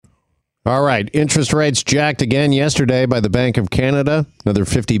All right. Interest rates jacked again yesterday by the Bank of Canada. Another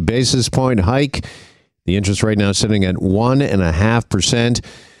 50 basis point hike. The interest rate now sitting at 1.5%.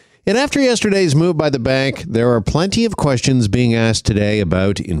 And after yesterday's move by the bank, there are plenty of questions being asked today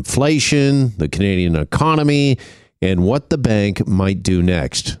about inflation, the Canadian economy, and what the bank might do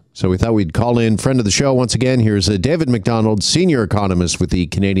next. So we thought we'd call in friend of the show once again. Here's David McDonald, senior economist with the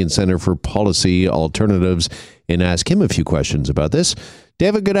Canadian Centre for Policy Alternatives, and ask him a few questions about this.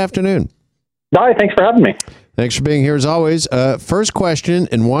 David, good afternoon. Hi, thanks for having me. Thanks for being here as always. First question,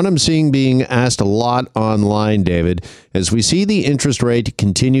 and one I'm seeing being asked a lot online, David, as we see the interest rate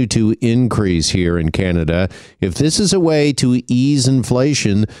continue to increase here in Canada, if this is a way to ease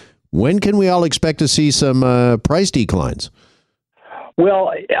inflation, when can we all expect to see some price declines?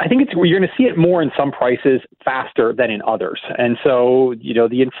 Well, I think you're going to see it more in some prices faster than in others. And so,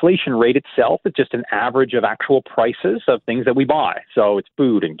 the inflation rate itself is just an average of actual prices of things that we buy. So it's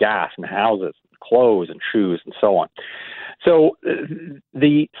food and gas and houses, clothes and shoes and so on. So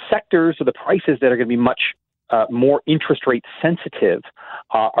the sectors or the prices that are going to be much more interest rate sensitive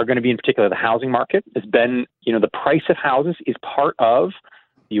are going to be in particular the housing market. It's been, the price of houses is part of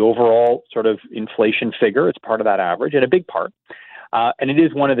the overall sort of inflation figure. It's part of that average and a big part. And it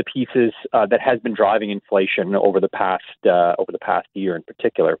is one of the pieces that has been driving inflation over the past year in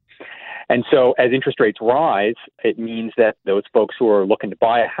particular. And so as interest rates rise, it means that those folks who are looking to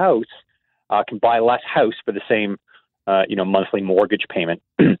buy a house can buy less house for the same monthly mortgage payment.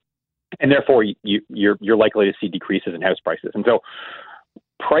 And therefore, you're likely to see decreases in house prices. And so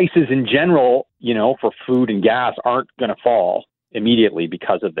prices in general, for food and gas aren't going to fall immediately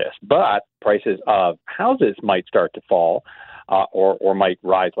because of this. But prices of houses might start to fall. Or might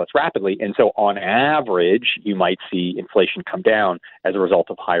rise less rapidly. And so on average, you might see inflation come down as a result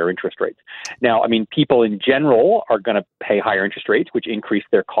of higher interest rates. Now, people in general are going to pay higher interest rates, which increase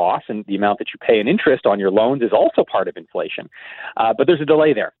their costs. And the amount that you pay in interest on your loans is also part of inflation. But there's a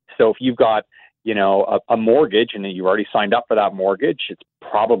delay there. So if you've got, a mortgage and you already signed up for that mortgage, it's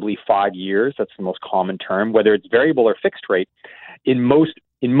probably 5 years. That's the most common term, whether it's variable or fixed rate. In most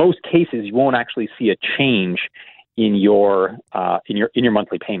cases, you won't actually see a change in your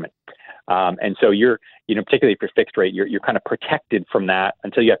monthly payment, and so you're particularly if you're fixed rate, you're kind of protected from that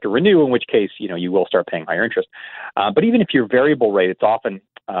until you have to renew, in which case you will start paying higher interest. But even if you're variable rate, it's often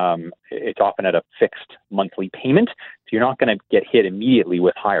at a fixed monthly payment, so you're not going to get hit immediately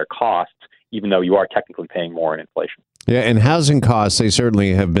with higher costs, even though you are technically paying more in inflation. Yeah, and housing costs, they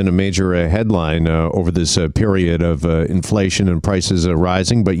certainly have been a major headline over this period of inflation and prices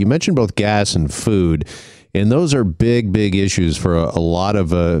rising. But you mentioned both gas and food. And those are big, big issues for a lot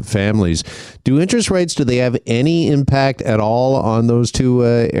of families. Do interest rates, do they have any impact at all on those two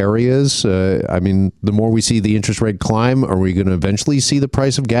areas? The more we see the interest rate climb, are we going to eventually see the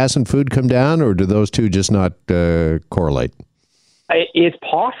price of gas and food come down, or do those two just not correlate? It's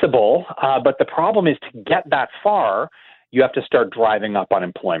possible, but the problem is to get that far, you have to start driving up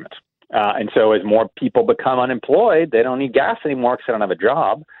unemployment. And so as more people become unemployed, they don't need gas anymore because they don't have a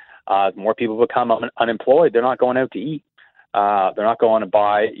job. More people become unemployed. They're not going out to eat. They're not going to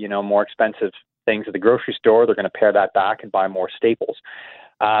buy, more expensive things at the grocery store. They're going to pare that back and buy more staples.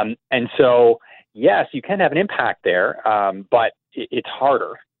 And so, yes, you can have an impact there, but it's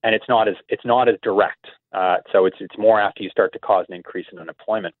harder and it's not as direct. So it's more after you start to cause an increase in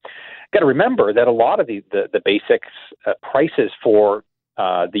unemployment. Got to remember that a lot of the basics prices for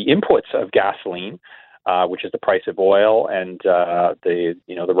the inputs of gasoline, which is the price of oil and the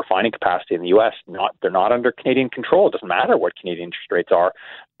refining capacity in the U.S. They're not under Canadian control. It doesn't matter what Canadian interest rates are.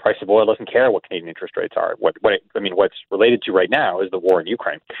 The price of oil doesn't care what Canadian interest rates are. What's related to right now is the war in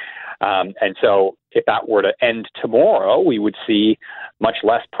Ukraine. And so if that were to end tomorrow, we would see much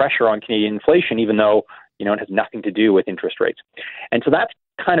less pressure on Canadian inflation, even though it has nothing to do with interest rates. And so that's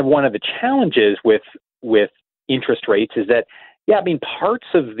kind of one of the challenges with interest rates is that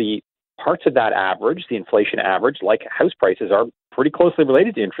parts of that average, the inflation average, like house prices, are pretty closely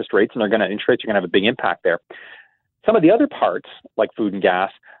related to interest rates, and interest rates are going to have a big impact there. Some of the other parts, like food and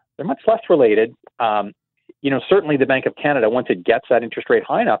gas, they're much less related. Certainly the Bank of Canada, once it gets that interest rate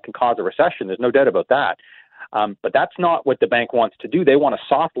high enough, can cause a recession. There's no doubt about that. But that's not what the bank wants to do. They want a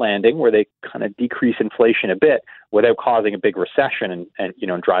soft landing where they kind of decrease inflation a bit without causing a big recession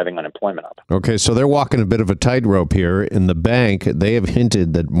and driving unemployment up. Okay, so they're walking a bit of a tightrope here. In the bank, they have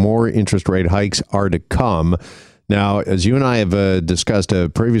hinted that more interest rate hikes are to come. Now, as you and I have discussed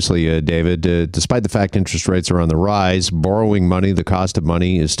previously, David, despite the fact interest rates are on the rise, borrowing money, the cost of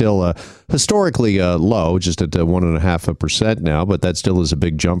money is still historically low, just at 1.5% now, but that still is a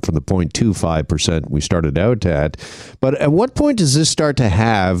big jump from the 0.25% we started out at. But at what point does this start to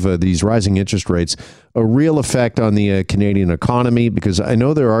have, these rising interest rates, a real effect on the Canadian economy? Because I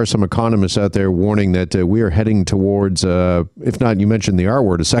know there are some economists out there warning that we are heading towards, if not, you mentioned the R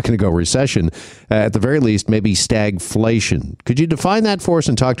word a second ago, recession, at the very least, maybe stagflation. Could you define that for us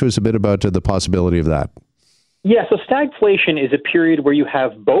and talk to us a bit about the possibility of that? Yeah, so stagflation is a period where you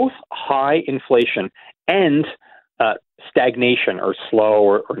have both high inflation and stagnation or slow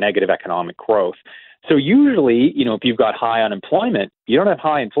or negative economic growth. So usually, if you've got high unemployment, you don't have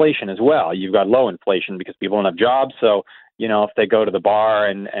high inflation as well. You've got low inflation because people don't have jobs. So, if they go to the bar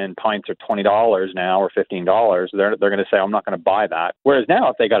and pints are $20 now or $15, they're going to say, I'm not going to buy that. Whereas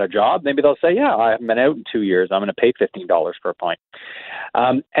now, if they got a job, maybe they'll say, yeah, I haven't been out in 2 years. I'm going to pay $15 for a pint.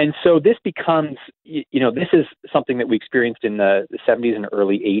 And so this becomes, this is something that we experienced in the 70s and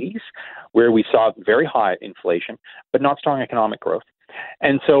early 80s, where we saw very high inflation, but not strong economic growth.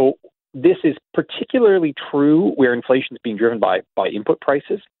 And so this is particularly true where inflation is being driven by input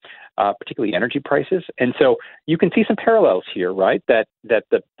prices, particularly energy prices. And so you can see some parallels here, right? That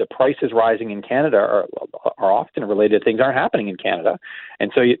the prices rising in Canada are often related to things that aren't happening in Canada.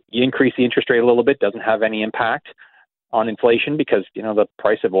 And so you increase the interest rate a little bit, doesn't have any impact on inflation because, the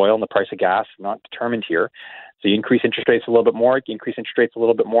price of oil and the price of gas are not determined here. So you increase interest rates a little bit more, you increase interest rates a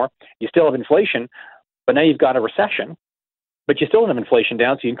little bit more. You still have inflation, but now you've got a recession. But you still have inflation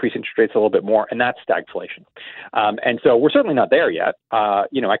down, so you increase interest rates a little bit more, and that's stagflation. And so we're certainly not there yet.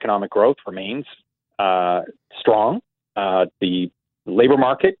 Economic growth remains strong. The labor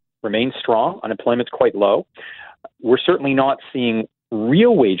market remains strong. Unemployment's quite low. We're certainly not seeing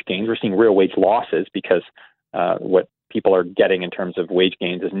real wage gains. We're seeing real wage losses because what people are getting in terms of wage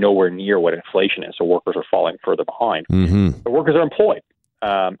gains is nowhere near what inflation is. So workers are falling further behind. Mm-hmm. The workers are employed.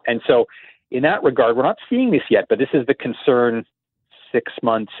 And so in that regard, we're not seeing this yet, but this is the concern 6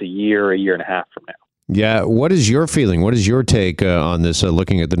 months, a year and a half from now. Yeah. What is your feeling? What is your take on this,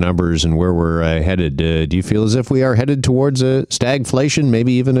 looking at the numbers and where we're headed? Do you feel as if we are headed towards a stagflation,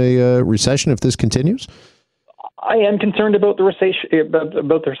 maybe even a recession if this continues? I am concerned about the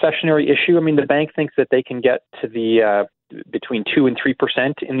recessionary issue. I mean, the bank thinks that they can get to the between 2 and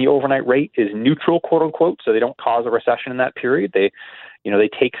 3% in the overnight rate is neutral, quote unquote. So they don't cause a recession in that period. They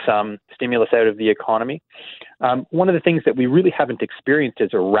take some stimulus out of the economy. One of the things that we really haven't experienced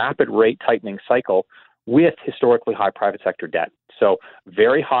is a rapid rate tightening cycle with historically high private sector debt. So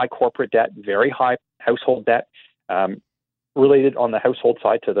very high corporate debt, very high household debt, related on the household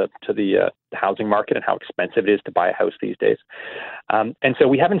side to the housing market and how expensive it is to buy a house these days. And so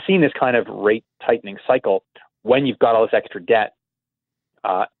we haven't seen this kind of rate tightening cycle when you've got all this extra debt,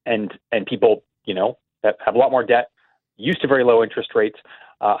 and people, that have a lot more debt, used to very low interest rates,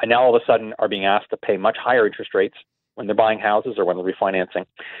 and now all of a sudden are being asked to pay much higher interest rates when they're buying houses or when they're refinancing.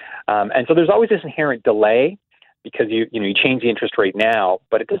 And so there's always this inherent delay because you change the interest rate now,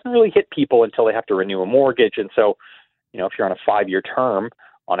 but it doesn't really hit people until they have to renew a mortgage. And so, if you're on a 5-year term,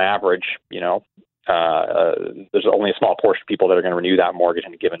 on average, there's only a small portion of people that are going to renew that mortgage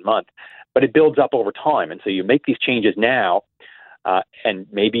in a given month. But it builds up over time. And so you make these changes now, and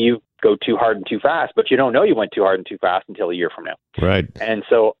maybe you go too hard and too fast, but you don't know you went too hard and too fast until a year from now. Right. And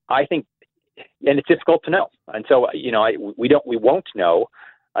so I think, and it's difficult to know. And so, we won't know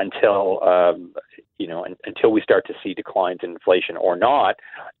until, until we start to see declines in inflation or not,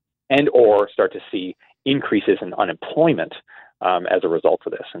 or start to see increases in unemployment as a result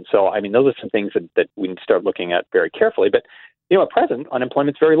of this. And so, those are some things that we need to start looking at very carefully. But, at present,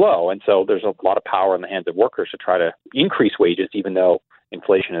 unemployment's very low. And so there's a lot of power in the hands of workers to try to increase wages, even though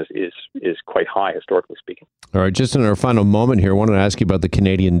inflation is quite high, historically speaking. All right, just in our final moment here, I wanted to ask you about the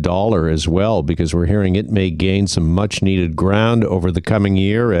Canadian dollar as well, because we're hearing it may gain some much-needed ground over the coming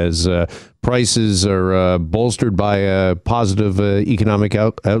year as prices are bolstered by a positive economic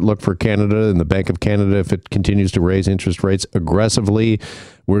outlook for Canada and the Bank of Canada. If it continues to raise interest rates aggressively,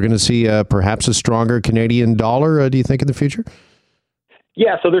 we're going to see perhaps a stronger Canadian dollar, do you think, in the future?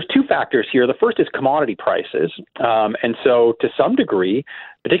 Yeah, so there's two factors here. The first is commodity prices. And so to some degree,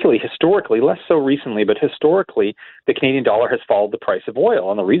 particularly historically, less so recently, but historically, the Canadian dollar has followed the price of oil.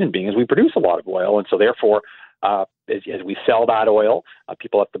 And the reason being is we produce a lot of oil. And so therefore, as we sell that oil,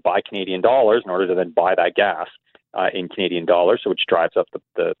 people have to buy Canadian dollars in order to then buy that gas in Canadian dollars, so which drives up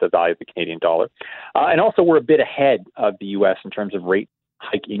the value of the Canadian dollar. And also, we're a bit ahead of the U.S. in terms of rate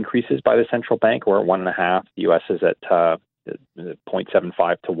hike increases by the central bank. We're at 1.5. The U.S. is at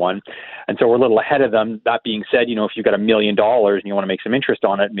 0.75 to 1. And so we're a little ahead of them. That being said, if you've got $1 million and you want to make some interest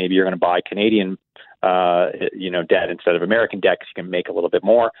on it, maybe you're going to buy Canadian, debt instead of American debt because you can make a little bit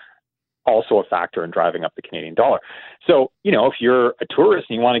more. Also a factor in driving up the Canadian dollar. So, if you're a tourist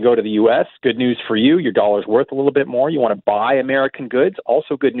and you want to go to the U.S., good news for you. Your dollar's worth a little bit more. You want to buy American goods,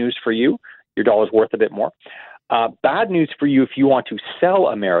 also good news for you. Your dollar's worth a bit more. Bad news for you if you want to sell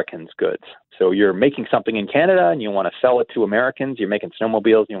Americans goods. So you're making something in Canada and you want to sell it to Americans. You're making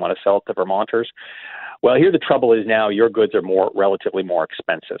snowmobiles and you want to sell it to Vermonters. Well, here the trouble is now your goods are relatively more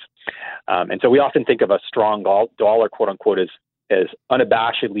expensive. And so we often think of a strong dollar, quote unquote, as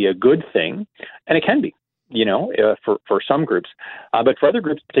unabashedly a good thing, and it can be, for some groups. But for other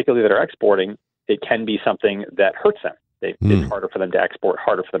groups, particularly that are exporting, it can be something that hurts them. It's harder for them to export,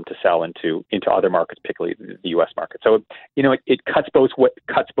 harder for them to sell into other markets, particularly the U.S. market. So, it cuts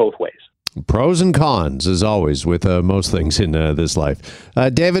both ways. Pros and cons, as always, with most things in this life.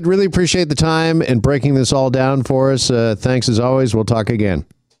 David, really appreciate the time and breaking this all down for us. Thanks, as always. We'll talk again.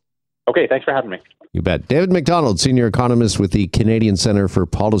 Okay, thanks for having me. You bet. David McDonald, senior economist with the Canadian Centre for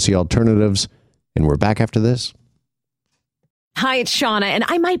Policy Alternatives. And we're back after this. Hi, it's Shauna, and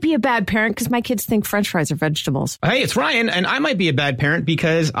I might be a bad parent because my kids think French fries are vegetables. Hey, it's Ryan, and I might be a bad parent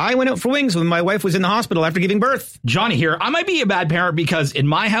because I went out for wings when my wife was in the hospital after giving birth. Johnny here. I might be a bad parent because in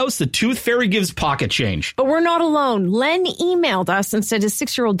my house, the tooth fairy gives pocket change. But we're not alone. Len emailed us and said his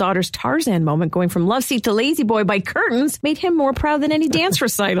 6-year-old daughter's Tarzan moment going from love seat to lazy boy by curtains made him more proud than any dance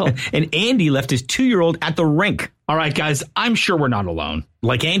recital. And Andy left his 2-year-old at the rink. All right, guys, I'm sure we're not alone.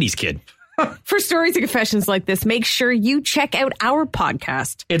 Like Andy's kid. For stories and confessions like this, make sure you check out our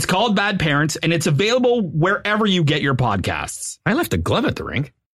podcast. It's called Bad Parents, and it's available wherever you get your podcasts. I left a glove at the rink.